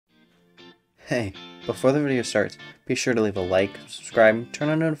Hey, before the video starts, be sure to leave a like, subscribe, turn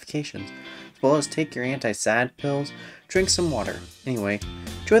on notifications, as well as take your anti-sad pills, drink some water. Anyway,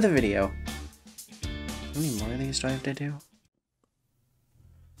 enjoy the video. How many more of these do I have to do?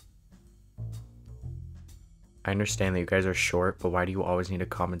 I understand that you guys are short, but why do you always need to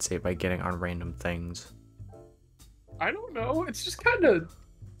compensate by getting on random things? I don't know. It's just kind of...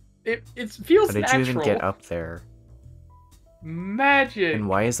 It feels How did natural. you even get up there? Magic. And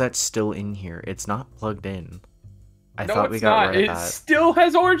why is that still in here? It's not plugged in. I no, thought we it's got not. rid It of that. still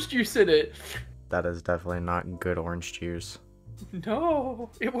has orange juice in it. That is definitely not good orange juice.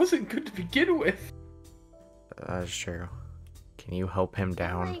 No, it wasn't good to begin with. That is true. Can you help him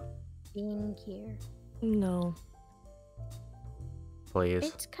down? I like being here. No. Please.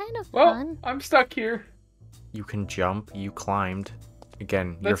 It's kind of Well, fun. I'm stuck here. You can jump, you climbed.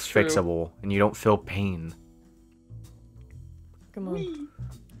 Again, That's you're true. fixable, and you don't feel pain. Come on. Whee.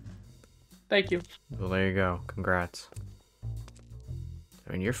 Thank you. Well, there you go. Congrats.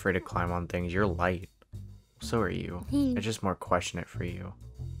 I mean, you're free to climb on things. You're light. So are you. I just more question it for you.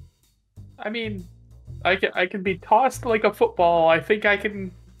 I mean, I can be tossed like a football. I think I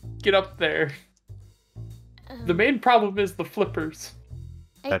can get up there. The main problem is the flippers.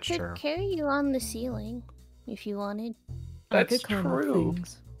 That's I could true. carry you on the ceiling if you wanted. I That's could climb up true.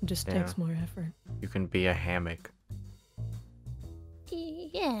 things. It just Yeah. takes more effort. You can be a hammock.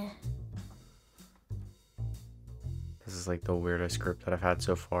 Yeah. This is like the weirdest group that I've had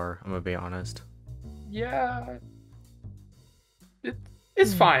so far. I'm gonna be honest. Yeah.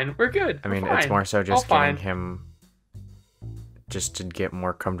 It's fine. We're good. I mean, We're it's fine. more so All just fine. getting him just to get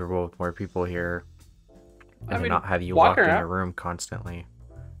more comfortable with more people here. I And to mean, not have you walk locked in around. your room constantly.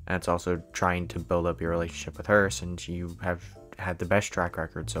 And it's also trying to build up your relationship with her since you have had the best track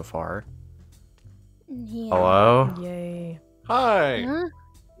record so far. Yeah. Hello? Yay. Hi. Huh?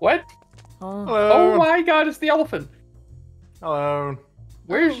 What? Oh. Oh Hello. my god, it's the elephant. Hello.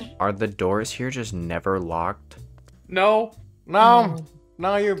 Where's... Are the doors here just never locked? No.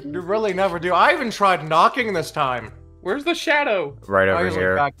 No, you really never do. I even tried knocking this time. Where's the shadow? Right Oh, over he's, like,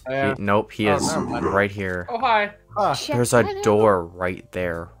 here. back there. Nope, he Oh, is never mind. right here. Oh, hi. Huh. There's a Shadow? door right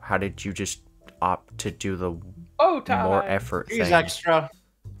there. How did you just opt to do the Oh, time. more effort He's thing? extra.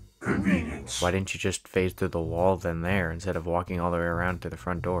 Why didn't you just phase through the wall then there instead of walking all the way around to the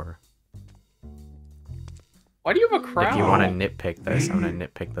front door? Why do you have a crown? If you want to nitpick this, I'm gonna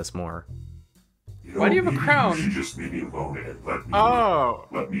nitpick this more. Why do you have a crown? You should just leave me alone and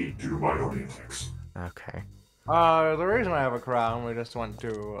let me do my own antics. Okay. The reason I have a crown, we just went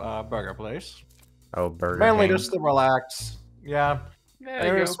to a burger place. Oh, Burger Mainly King. just to relax. Yeah, There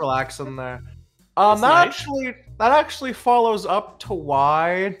you go. just relax in there. That's nice. That actually follows up to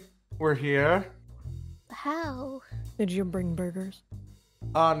why we're here. How? Did you bring burgers?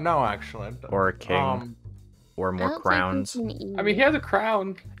 No, actually. Or a king. Or I more don't think crowns. we can eat I mean, he has a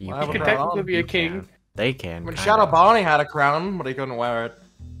crown. You I have He a could crown. technically be a You king. can. They can. I mean, kinda. Shadow Bonnie had a crown, but he couldn't wear it.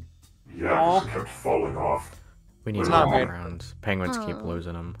 Yeah, Aw. it just kept falling off. We need It's more not made- crowns. Penguins keep Oh.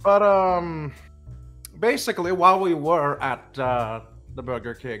 losing them. But, basically, while we were at, the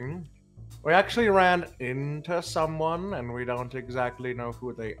Burger King, we actually ran into someone, and we don't exactly know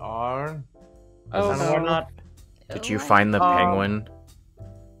who they are. Oh, and no. we're not... Did you Oh, find the Um, penguin?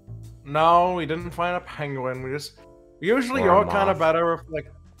 No, we didn't find a penguin, we just... Usually Or a you're kind moth. of better if,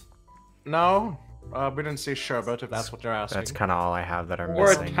 like... No, we didn't see sherbet, if that's what you're asking. That's kind of all I have that are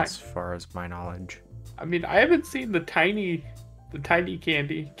Or a missing ti- as far as my knowledge. I mean, I haven't seen the tiny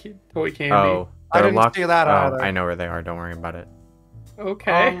candy, toy candy. Oh, I they're didn't locked. see that Oh, either. I know where they are. Don't worry about it.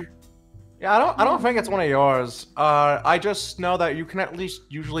 Okay. Yeah, I don't think it's one of yours. I just know that you can at least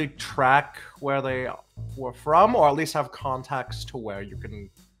usually track where they were from, or at least have contacts to where you can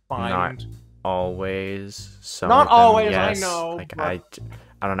find. Always. Some Not of them, always, I yes. know, Like but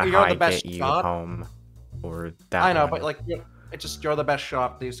I don't know you're how the I best get you shot. home, or that. I know, one. but like, it's just you're the best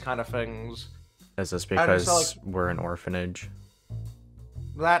shot at these kind of things. Is this I just because saw, we're an orphanage?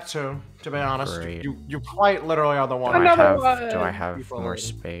 That too, to be honest. Great. You quite literally are the one. Do I Another have? one. Do I have People more are-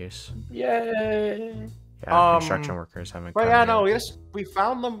 space? Yay. Yeah, construction workers haven't. But come yeah, yet. no, we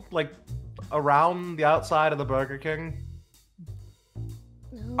found them like around the outside of the Burger King.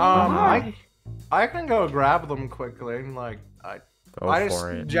 No. Hi. I can go grab them quickly. Like Go I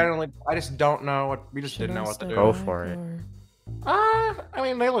for it. I just don't know what we just Should didn't I know what to step do. Go back, for it. or- I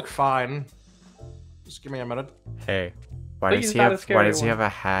mean they look fine. Just give me a minute. Hey, why Please, does he not a have? Why scary does he one. have a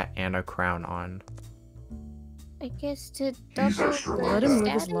hat and a crown on? I guess to He's double extra the like Let him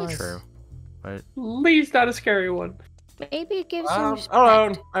live his status. life. True. What? Please, not a scary one. Maybe it gives him respect.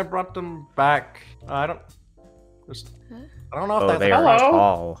 Hello, I brought them back. I don't. Just. Huh? I don't know if Oh, that's. they are Hello?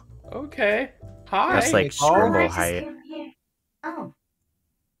 tall. Okay. Hi. That's like Oh. scribble I just height. came here. Oh,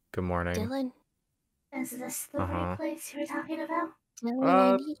 Good morning. Dylan, is this the Uh-huh. right place you were talking about? Dylan,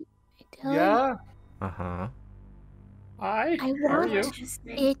 I Uh, need. Dylan, Yeah. Uh-huh. Hi. I How are you? want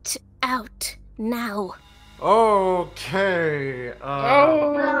Interesting. it out now. Okay.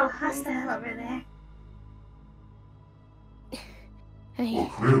 Well, Oh. hostile over there. Well, I,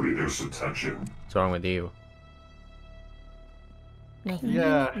 clearly there's some tension. What's wrong with you? Nothing.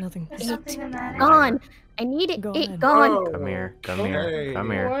 Yeah. Nothing. There's something the matter. gone. I need it. Go It ahead. gone. Oh, Come here. Come here. okay.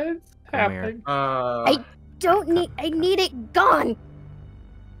 Come here. What's Come here. happening? I don't need. I need it gone.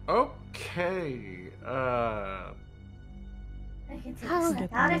 Okay. I can take How- a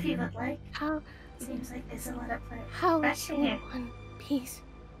step out if you would like. How? Seems like there's a lot of How? fresh air. One piece.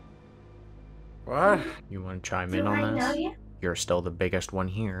 What? You want to chime Do in I on know this? you? You're still the biggest one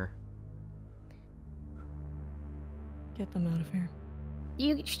here. Get them out of here.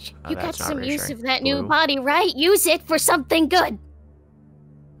 You Oh, you got that's not some use reassuring. of that new Blue. body, right? Use it for something good.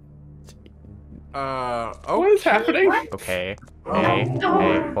 Okay. What is happening? What? Okay. Oh. Hey.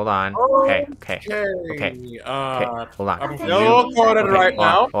 Hey. Hold on. Okay. Okay. Okay. Okay. Uh, Okay. Hold on. I'm Okay. still recorded Okay, right hold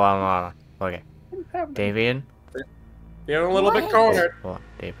on, now. Hold on. Hold on. Okay. What's happening? Damien. You're a little bit What? cornered. Hold on.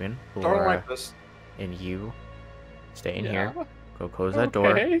 Damien. Don't Ballora, like this. and you. Stay in Yeah. here. Go close that door.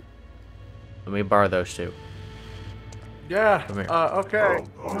 Okay. Let me borrow those two. Yeah. Come here. Okay.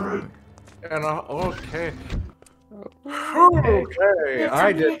 Alright. And okay. Okay. Okay. Did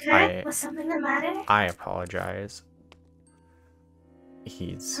I something did. occur? Was something the matter? I apologize.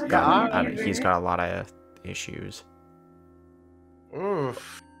 He's Oh, got don't worry. he's got a lot of issues.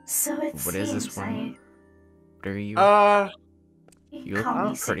 Oof. So it What is this seems one? What are you? You look call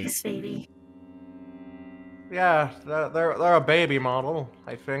me pretty- Circus Baby. Yeah. They're a baby model,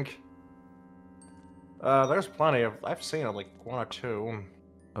 I think. There's plenty of. I've seen like one or two.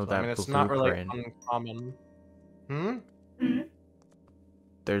 Oh, So, that I mean, it's not really blueprint. uncommon. Hmm. Hmm?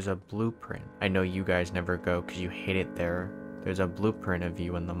 There's a blueprint. I know you guys never go because you hate it there. There's a blueprint of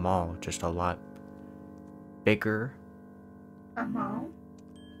you in the mall, just a lot bigger. A mall?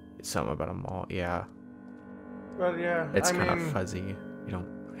 Something about a mall, yeah. But yeah, It's I kind mean, of fuzzy. You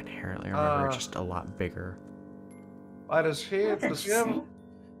don't inherently remember, Uh, just a lot bigger. why does he? That's Does he have? interesting.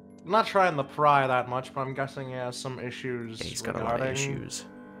 I'm not trying to pry that much, but I'm guessing he has some issues. Yeah, he's got a regarding... lot of issues.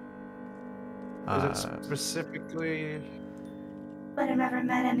 Is it specifically? But I've never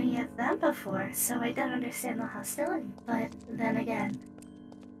met any of them before, so I don't understand the hostility. But then again,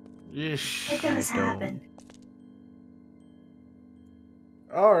 Yeesh. it does I don't. happen.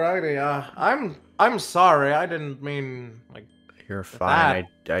 Alrighty. I'm sorry. I didn't mean like. You're fine.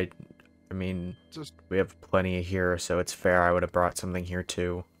 that- I mean, Just we have plenty here, so it's fair. I would have brought something here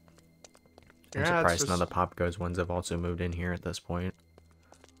too. I'm Yeah, it's surprised none of just- the Pop Goes ones have also moved in here at this point.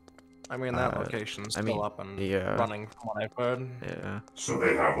 I mean that Uh, location's I still mean, up and yeah. running from what I've heard. Yeah. So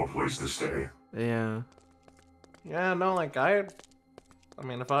they have a place to stay. Yeah. Yeah, no, like I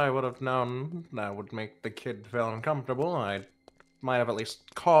mean, if I would have known that would make the kid feel uncomfortable, I might have at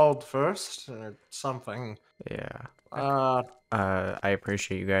least called first or something. Yeah. Uh, I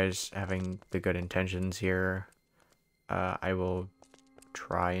appreciate you guys having the good intentions here. I will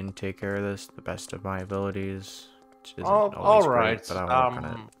try and take care of this the best of my abilities. Which isn't always all great, right. but I'll work on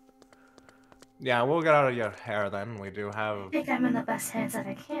it. Yeah, we'll get out of your hair then. We do I have. think I'm in the best hands that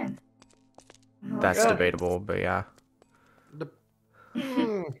I can. That's Yeah. debatable, but yeah.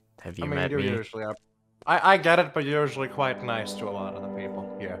 Hmm, Have I you mean, met you me? usually are. I get it, but you're usually quite nice to a lot of the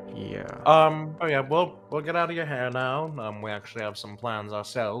people here. Yeah. Oh yeah, we'll get out of your hair now. We actually have some plans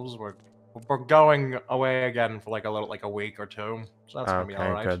ourselves. We're going away again for like a week or two, so that's gonna be Okay,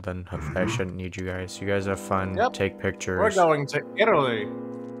 alright. good then. Hopefully I shouldn't need you guys. You guys have fun. Yep. Take pictures. We're going to Italy.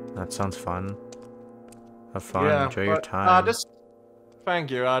 That sounds fun. Have fun. Yeah, Enjoy your but, time. just thank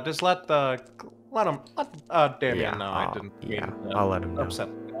you. Just let Damien Yeah, know. I didn't mean yeah, to I'll let him know. upset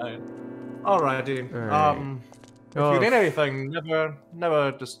the guy. Alrighty. Alright. If you need anything,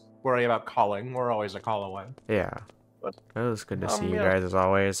 never just worry about calling. We're always a call away. Yeah. But, It was good to see you yeah. guys as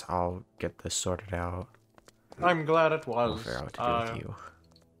always. I'll get this sorted out. I'm glad it I'll was. figure out what to do with you.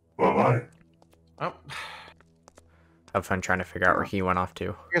 Bye-bye. Oh, Have fun trying to figure out where he went off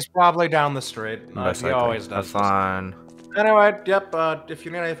to. he's probably down the street. Most He likely. always Have does. fun. Anyway, yep. If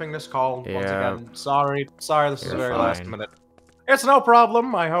you need anything, just call. Once Yeah. again, sorry. This is You're very last fine. minute. It's no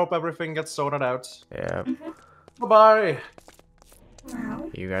problem. I hope everything gets sorted out. Yeah. Bye bye. Well,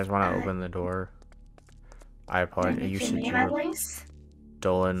 You guys want to open the door? I apologize. maybe You give said me you my were voice.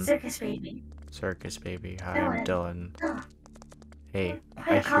 Dylan. Circus Baby. Circus Baby. Hi, I'm Dylan. Oh, Hey,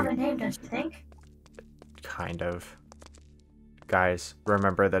 quite a I common hear... name, don't you think? Kind of. guys,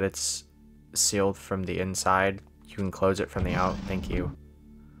 remember that it's sealed from the inside. You can close it from the out. Thank you.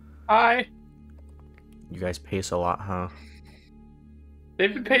 Hi. You guys pace a lot, huh?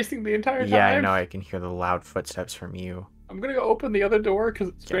 They've been pacing the entire time. Yeah, I know. I can hear the loud footsteps from you. I'm gonna go open the other door because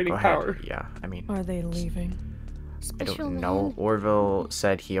it's draining go ahead. power. Yeah, I mean, Are they leaving? I don't know. Orville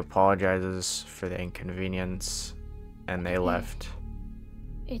said he apologizes for the inconvenience, and they left.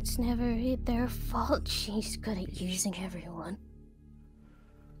 It's never their fault. She's good at using everyone.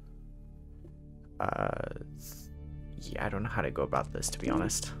 Yeah, I don't know how to go about this, to be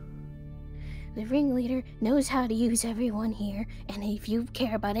honest. The ringleader knows how to use everyone here, and if you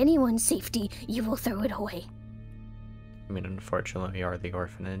care about anyone's safety, you will throw it away. I mean, unfortunately, we are the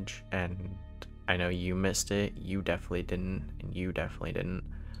orphanage, and I know you missed it, you definitely didn't, and you definitely didn't.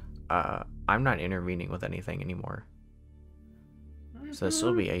 I'm not intervening with anything anymore. So this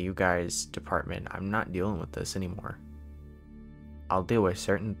will be a you guys department. I'm not dealing with this anymore. I'll deal with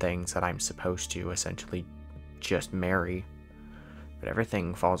certain things that I'm supposed to essentially just marry, but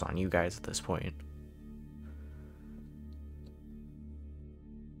everything falls on you guys at this point.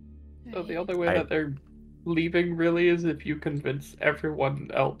 So the only way that they're leaving really is if you convince everyone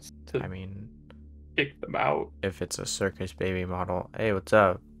else to I mean, kick them out. if it's a circus baby model. Hey, what's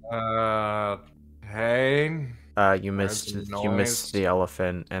up? Hey. You missed the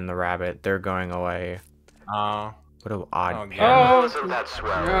elephant and the rabbit. They're going away. What an odd pair. Oh, Listen to that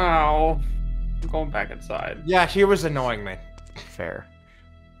swearing. no. I'm going back inside. Yeah, he was annoying me. Fair.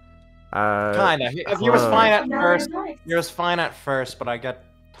 Kinda. He was fine at No, first. they're nice. He was fine at first, but I get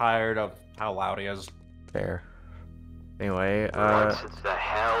tired of how loud he is. Fair. Anyway, What the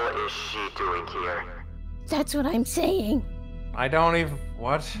hell is she doing here? That's what I'm saying. I don't even.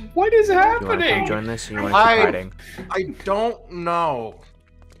 What? What is you want to happening? come join this or you want to keep hiding? I don't know.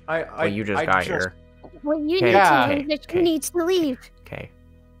 Well, you just got here. What you Okay, need yeah. to know is that okay. she needs to leave. Okay.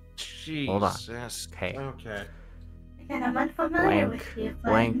 Jesus. Hold on. Okay. Okay. Again, I'm unfamiliar Blank, with you, but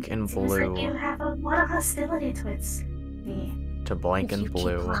blank and it seems like blue. you have a lot of hostility towards me. To blank You and keep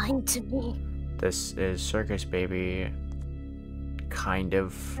blue. lying to me. This is Circus Baby. Kind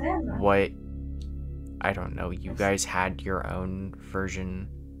of Whatever. what, I don't know, you guys had your own version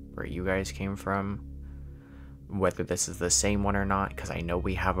where you guys came from. Whether this is the same one or not, because I know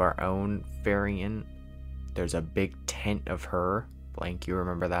we have our own variant. There's a big tent of her. Blank, you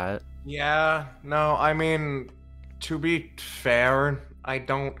remember that? Yeah. No, I mean, to be fair, I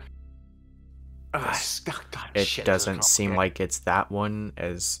don't. God, It shit, doesn't this is seem complicated. like it's that one,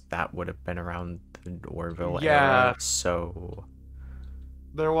 as that would have been around the Orville Yeah. era. So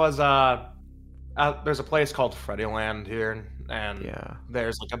There was there's a place called Freddyland here, and yeah.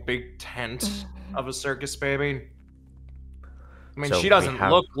 there's like a big tent of a circus baby. I mean, So she we doesn't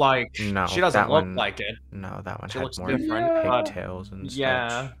have- look like No, she doesn't that look one- like it. No, that one She had looks more different, but pigtails and such.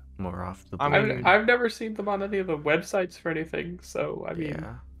 yeah. More off the I blue. mean, I've never seen them on any of the websites for anything, so I mean,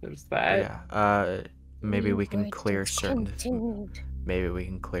 yeah. there's that. Yeah. Maybe You we can were clear certain. discontinued. Maybe we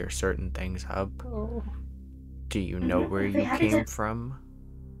can clear certain things up. Oh. Do you know where We you have came to- from?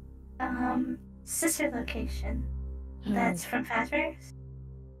 Sister location. Oh, That's from Fatverse?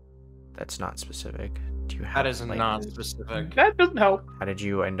 That's not specific. Do you have? That is like, not specific. That doesn't help. How did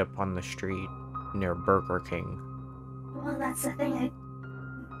you end up on the street near Burger King? Well, that's the thing.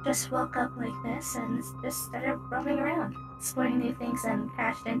 I just woke up like this and just started roaming around, exploring new things, and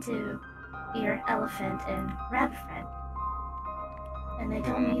crashed into your elephant and rabbit friend. And they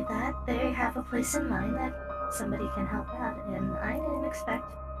told me that they have a place in mind that somebody can help out, and I didn't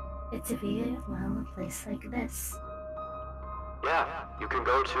expect it to be, well, a place like this. Yeah, you can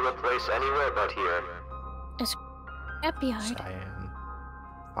go to a place anywhere but here. Scrapyard. Cyan,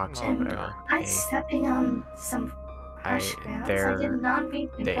 Foxy, Oh, whatever. I'm Hey, stepping on some harsh grounds. I they're- did not mean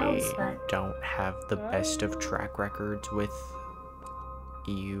to they impose, but don't have the best of track records with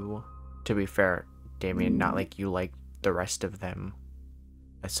you. To be fair, Damien, not like you like the rest of them,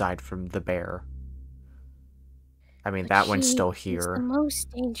 aside from the bear. I mean, But that one's she still is here. the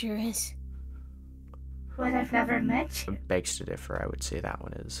most dangerous. what I've never met you. Begs to differ, I would say that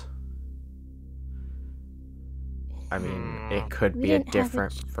one is. I mean, Hmm. it could We be a didn't have a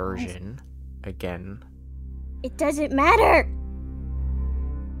different choice. version. Again, It doesn't matter.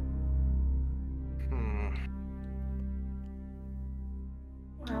 Hmm.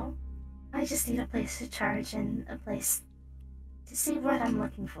 Well, I just need a place to charge and a place to see what I'm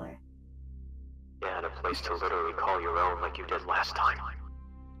looking for. Yeah, and a place to literally call your own like you did last time.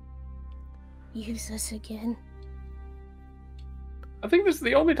 Use us again. I think this is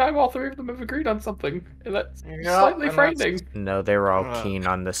the only time all three of them have agreed on something, and that's Yeah, slightly and frightening. that's- no, they were all Uh. keen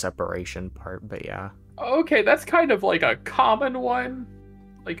on the separation part, but yeah. Okay, that's kind of like a common one.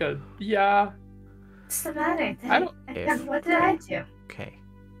 Like a, yeah. What's the matter? I don't- Again, what did I do? Okay.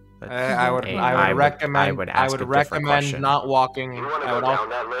 I would Hey, recommend. I would recommend question. not walking. If you want to I go would down also.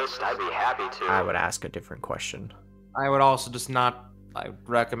 that list, I'd be happy to. I would ask a different question. I would also just not. I would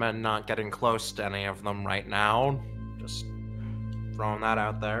recommend not getting close to any of them right now. Just throwing that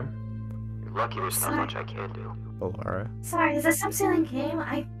out there. You're lucky there's not much I can do. Ballora. Sorry, is this some silly game?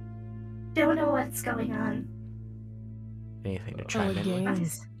 I don't know what's going on. Anything to Oh, chime a in game.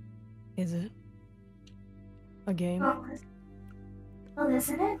 with? Is it? A game? Well,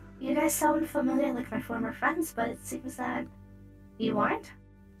 isn't it? You guys sound familiar like my former friends, but it seems that you aren't.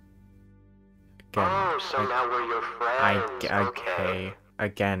 Again, Oh, so now we're your friends. okay.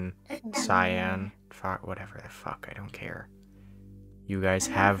 Again, Cyan. Fuck, whatever the fuck, I don't care. You guys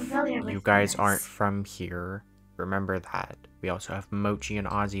I'm not have. familiar with You guys this. aren't from here. Remember that. We also have Mochi and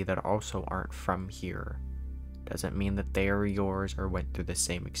Ozzy that also aren't from here. Doesn't mean that they are yours or went through the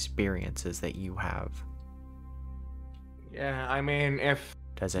same experiences that you have. Yeah, I mean, if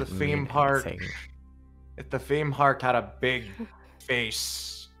Doesn't the theme mean park, anything. if the theme park had a big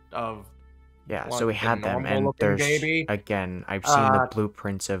face of. Yeah, like so we the had them, and normal-looking there's baby, again. I've seen the uh,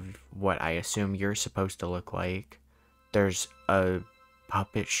 blueprints of what I assume you're supposed to look like. There's a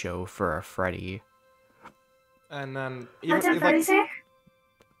puppet show for a Freddy. and then Funtime Freddy's here?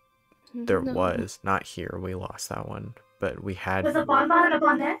 There No. was not here. We lost that one, but we had With a bonbon and a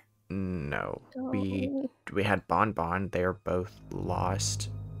bonnet? no. Oh. We had Bonbon. They are both lost,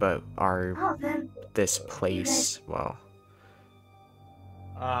 but Oh, then. this place, well,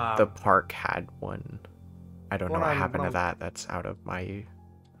 uh, the park had one. I don't know What what I'm- happened to well- that. That's out of my.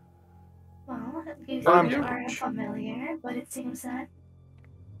 Well, you Well, two I'm- are familiar, but it seems that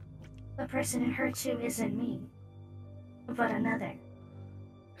the person who hurt you isn't me, but another.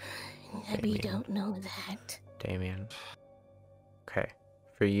 We Damien. don't know that. Damien. Okay,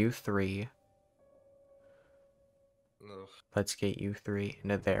 for you three, let's get you three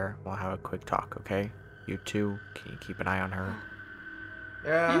into there. We'll have a quick talk, okay? You two, can you keep an eye on her?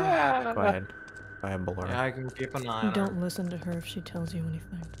 yeah, Yeah. Go ahead. Go ahead, Ballora. yeah, I can keep an eye on her. Don't listen to her if she tells you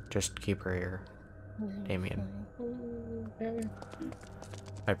anything. Just keep her here. Damien. Okay.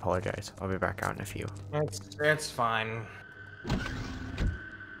 I apologize. I'll be back out in a few. It's fine.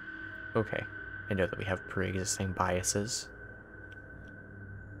 Okay. I know that we have pre-existing biases.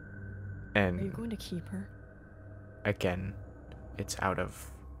 Are you And going to keep her? again, it's out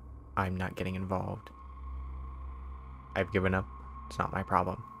of I'm not getting involved. I've given up. It's not my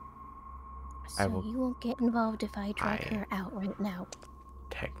problem. I So will- you won't get involved if I drag I- her out right now.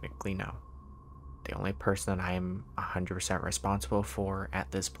 Technically, no. The only person that I am 100% responsible for at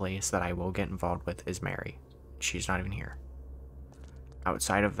this place that I will get involved with is Mary. She's not even here.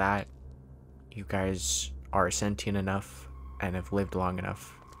 Outside of that, you guys are sentient enough and have lived long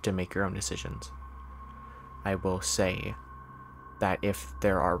enough to make your own decisions. I will say that if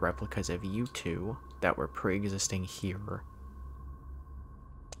there are replicas of you two that were pre-existing here,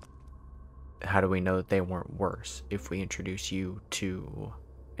 how do we know that they weren't worse if we introduce you to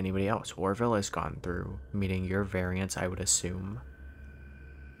anybody else? Orville has gone through meeting your variants, I would assume.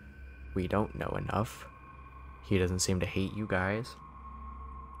 We don't know enough. He doesn't seem to hate you guys.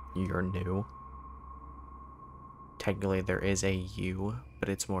 You're new. Technically, there is a you, but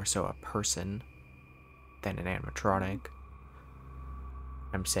it's more so a person than an animatronic.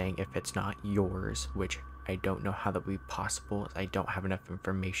 I'm saying if it's not yours, which I don't know how that would be possible, I don't have enough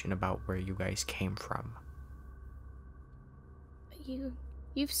information about where you guys came from.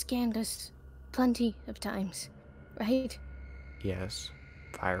 You've scanned us plenty of times, right? Yes,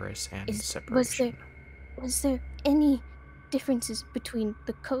 virus and Was separation. there any differences between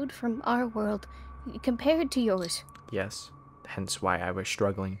the code from our world compared to yours? Yes, hence why I was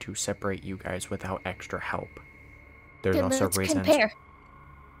struggling to separate you guys without extra help. There's Then also let's reasons. compare.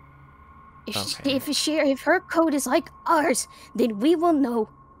 Okay. If her code is like ours, then we will know.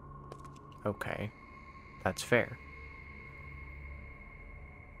 Okay, that's fair.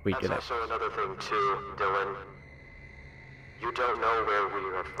 We That's do that. also another thing too, Dylan. You don't know where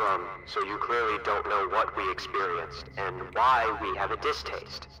we are from, so you clearly don't know what we experienced and why we have a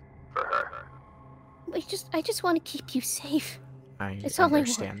distaste for her. I just want to keep you safe. I It's all I want.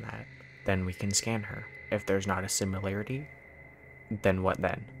 understand that. Then we can scan her. If there's not a similarity, then what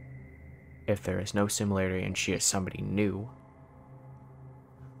then? If there is no similarity and she is somebody new,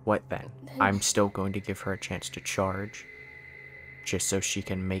 what then? I'm still going to give her a chance to charge, just so she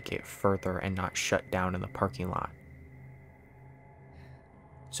can make it further and not shut down in the parking lot.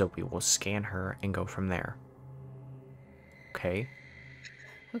 So we will scan her and go from there. Okay?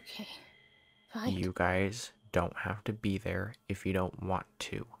 Okay, Fine. You guys don't have to be there if you don't want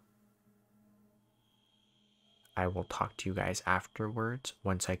to. I will talk to you guys afterwards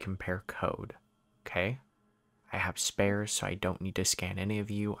once I compare code, okay? I have spares, so I don't need to scan any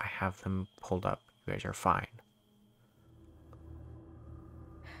of you. I have them pulled up. You guys are fine.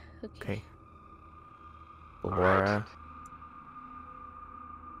 Okay. Ballora,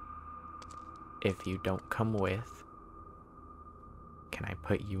 if you don't come with, can I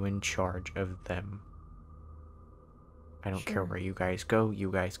put you in charge of them? I don't care where you guys go.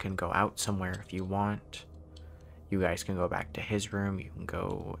 You guys can go out somewhere if you want. You guys can go back to his room. You can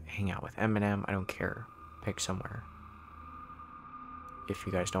go hang out with Eminem. I don't care. Pick somewhere. If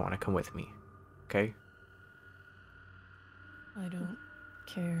you guys don't want to come with me. Okay? I don't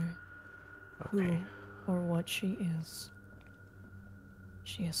care Okay. who or what she is.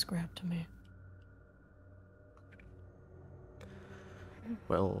 She is scrap to me.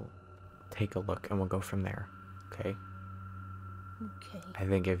 We'll take a look and we'll go from there. Okay? Okay. I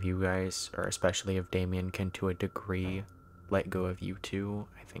think if you guys, or especially if Damien can to a degree let go of you two,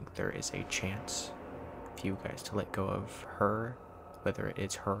 I think there is a chance for you guys to let go of her, whether it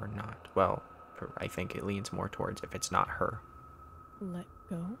is her or not. Well, I think it leans more towards if it's not her. Let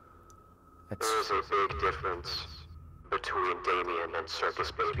go? That's, There is a big difference between Damien and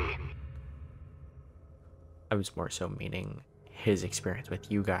Circus Baby. I was more so meaning his experience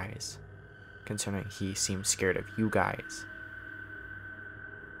with you guys, concerning he seems scared of you guys.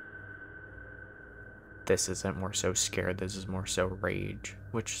 This isn't more so scared, this is more so rage,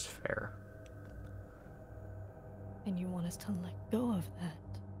 which is fair. And you want us to let go of that?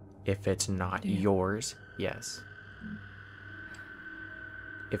 If it's not Yeah. yours, yes.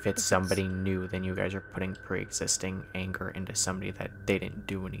 If it's somebody new, then you guys are putting pre-existing anger into somebody that they didn't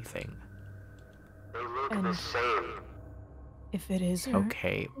do anything. They look the And- same. If it is her,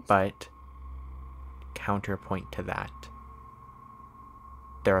 Okay, but counterpoint to that,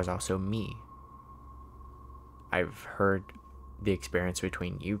 there is also me. I've heard the experience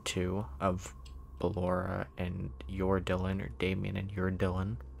between you two of Ballora and your Dylan, or Damien and your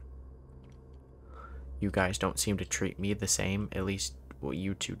Dylan. You guys don't seem to treat me the same, at least, well,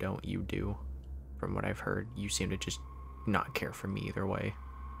 you two don't, you do. From what I've heard, you seem to just not care for me either way.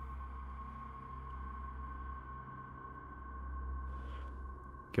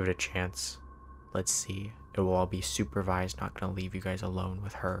 Give it a chance. Let's see. It will all be supervised, not gonna leave you guys alone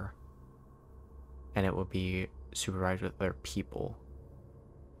with her. And it will be supervised with other people.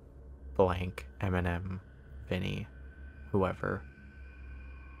 Blank, Eminem, Vinny, whoever.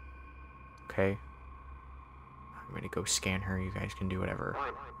 Okay? I'm gonna go scan her, you guys can do whatever.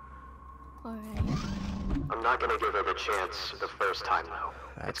 Fine. Alright. I'm not gonna give her the chance the first time, though.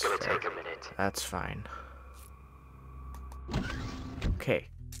 That's It's gonna fair. take a minute. That's fine. Okay,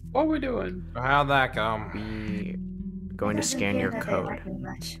 What are we doing? How'd that go? we going to Doesn't scan feel your that they code. like me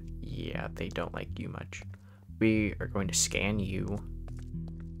much. Yeah, they don't like you much. We are going to scan you,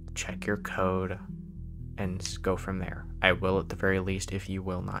 check your code, and go from there. I will, at the very least, if you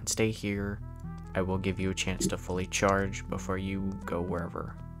will not stay here, I will give you a chance to fully charge before you go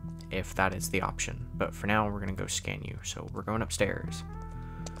wherever, if that is the option. But for now, we're going to go scan you, so we're going upstairs.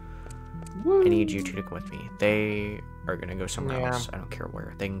 I need you two to come with me. They are going to go somewhere Yeah. else. I don't care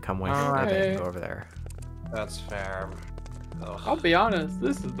where. They can come with, Alright. or they can go over there. That's fair. I'll be honest,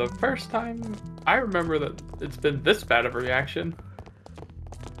 this is the first time I remember that it's been this bad of a reaction.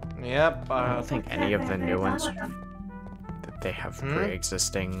 Yep. I don't think any of the new ones All of them. that they have Hmm?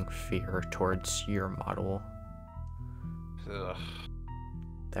 pre-existing fear towards your model. Ugh.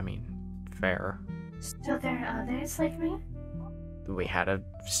 I mean, fair. So there are others like me? We had a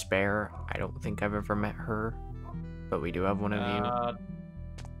spare. I don't think I've ever met her, but we do have one of you.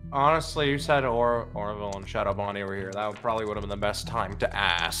 Honestly, you said Orville and KainaBunny were here. That probably would have been the best time to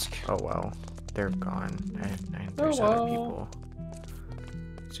ask. Oh well, they're gone, and there's Oh, other well. people.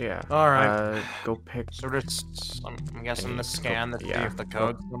 So yeah. Alright. Go pick. So just, I'm guessing Any the scan to see yeah, if the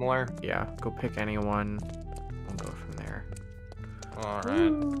go- code's similar. Yeah, go pick anyone. We'll go from there. Alright.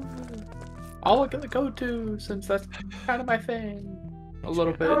 Ooh. I'll look at the code too, since that's kind of my thing. A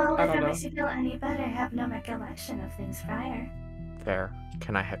little bit. Well, I if don't it know. makes you feel any better, I have no recollection of things prior. Fair.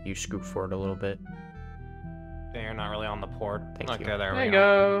 Can I have you scoot forward a little bit? You're not really on the port. Thank okay, you. there There we you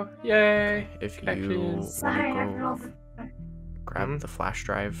go. go. Yay. If you Connections. want Sorry, I to go rolled. grab Hmm? the flash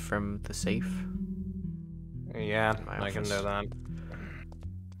drive from the safe. Yeah, In my I can office. do that.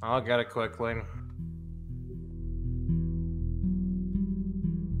 I'll get it quickly.